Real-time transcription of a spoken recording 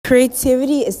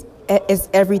Creativity is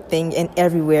everything and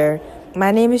everywhere.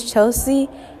 My name is Chelsea.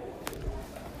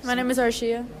 My name is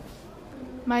Arshia.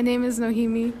 My name is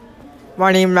Nohimi.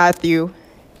 My name is Matthew.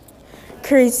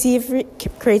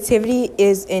 Creativity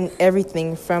is in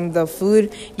everything, from the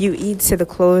food you eat to the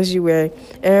clothes you wear.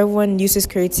 Everyone uses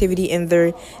creativity in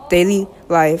their daily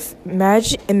life.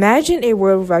 Imagine a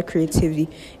world without creativity.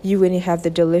 You wouldn't have the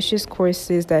delicious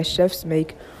courses that chefs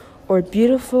make or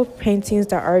beautiful paintings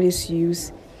that artists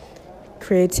use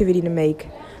creativity to make.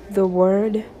 The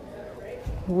world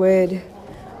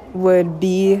would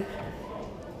be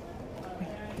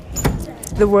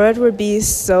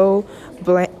so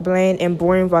bland and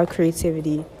boring without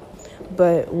creativity.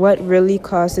 But what really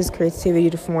causes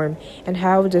creativity to form, and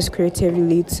how does creativity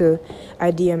lead to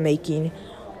idea making?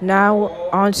 Now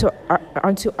on to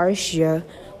Arshia,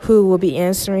 who will be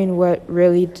answering what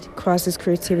really causes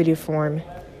creativity to form.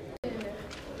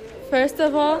 First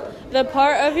of all, the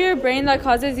part of your brain that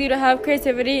causes you to have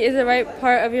creativity is the right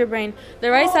part of your brain. The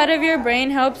right side of your brain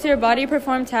helps your body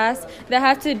perform tasks that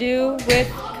have to do with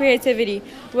creativity.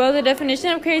 Well, the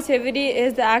definition of creativity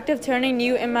is the act of turning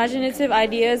new imaginative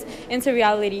ideas into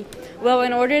reality. Well,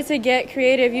 in order to get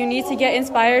creative, you need to get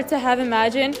inspired to have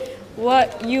imagined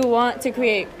what you want to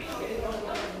create.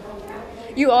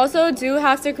 You also do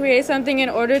have to create something in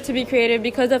order to be creative,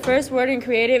 because the first word in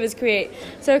creative is create.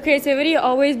 So creativity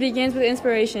always begins with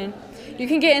inspiration. You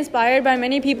can get inspired by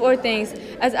many people or things.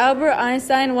 As Albert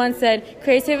Einstein once said,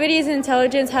 creativity is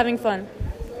intelligence having fun.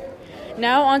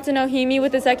 Now on to Nohimi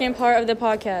with the second part of the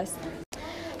podcast.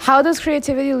 How does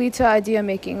creativity lead to idea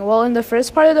making? Well, in the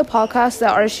first part of the podcast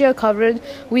that Arshia covered,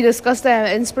 we discussed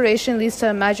that inspiration leads to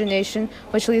imagination,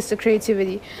 which leads to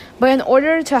creativity. But in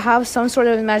order to have some sort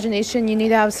of imagination, you need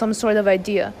to have some sort of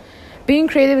idea. Being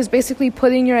creative is basically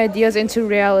putting your ideas into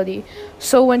reality.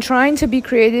 So when trying to be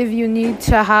creative, you need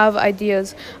to have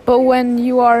ideas. But when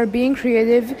you are being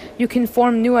creative, you can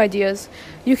form new ideas.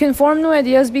 You can form new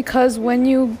ideas because when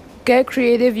you get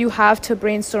creative, you have to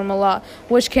brainstorm a lot,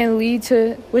 which can lead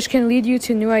you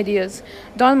to new ideas.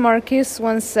 Don Marquis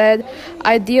once said,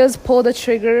 "Ideas pull the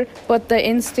trigger, but the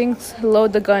instincts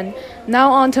load the gun."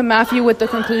 Now on to Matthew with the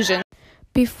conclusion.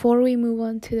 Before we move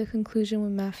on to the conclusion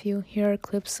with Matthew, here are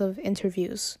clips of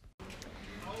interviews.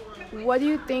 What do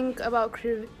you think about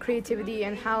creativity,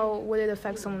 and how would it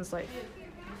affect someone's life?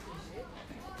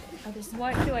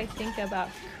 What do I think about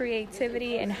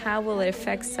creativity and how will it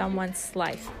affect someone's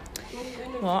life?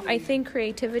 Well, I think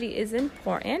creativity is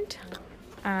important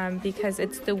because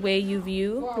it's the way you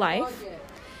view life.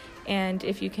 And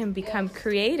if you can become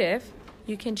creative,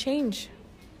 you can change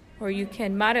or you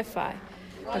can modify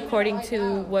according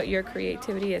to what your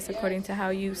creativity is, according to how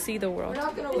you see the world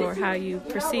or how you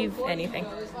perceive anything.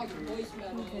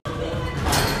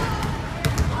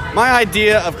 My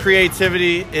idea of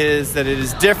creativity is that it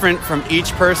is different from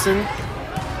each person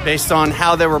based on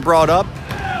how they were brought up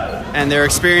and their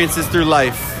experiences through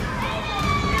life.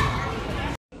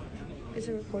 Is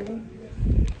it recording?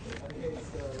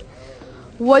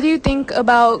 What do you think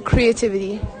about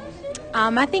creativity?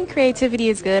 I think creativity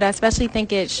is good. I especially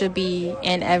think it should be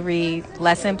in every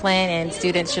lesson plan, and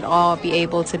students should all be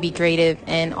able to be creative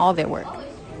in all their work.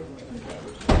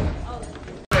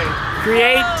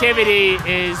 Creativity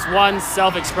is one's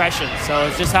self-expression, so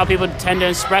it's just how people tend to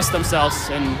express themselves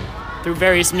and through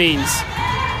various means.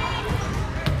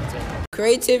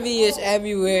 Creativity is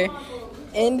everywhere.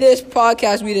 In this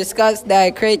podcast, we discussed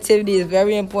that creativity is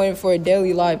very important for a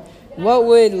daily life. What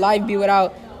would life be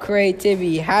without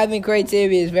creativity? Having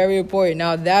creativity is very important.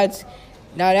 Now that's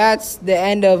the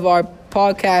end of our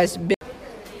podcast.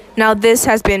 Now this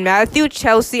has been Matthew,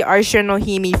 Chelsea, Arshia,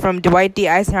 Nohimi from Dwight D.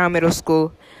 Eisenhower Middle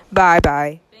School.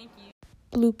 Bye-bye. Thank you.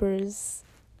 Bloopers.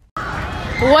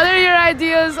 What are your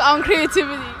ideas on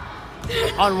creativity?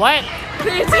 On what?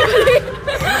 Creativity.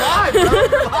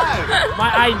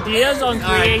 My ideas on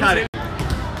creativity.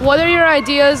 What are your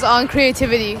ideas on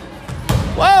creativity?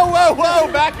 Whoa,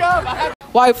 back up.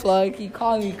 White Plug, he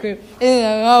called me crip.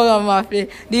 And I was on my face.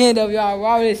 The NWR,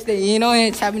 Robert State, you know,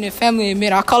 it's happening in family. And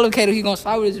I call him Kato, he gonna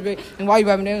slide with his break. And why you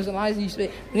rapping names on my spit?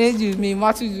 And then just me,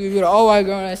 my two with an all white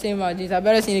girl, and I say my jeans. I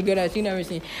better seen a good ass you never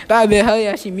seen. Bad bitch, hell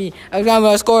yeah, she me. I was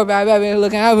gonna score, bad bitch,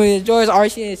 looking at me. George,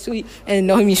 Archie, and Sweet, and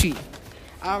Nohimi Sweet.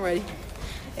 I'm ready.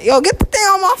 Yo, get the thing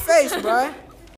on my face, bro.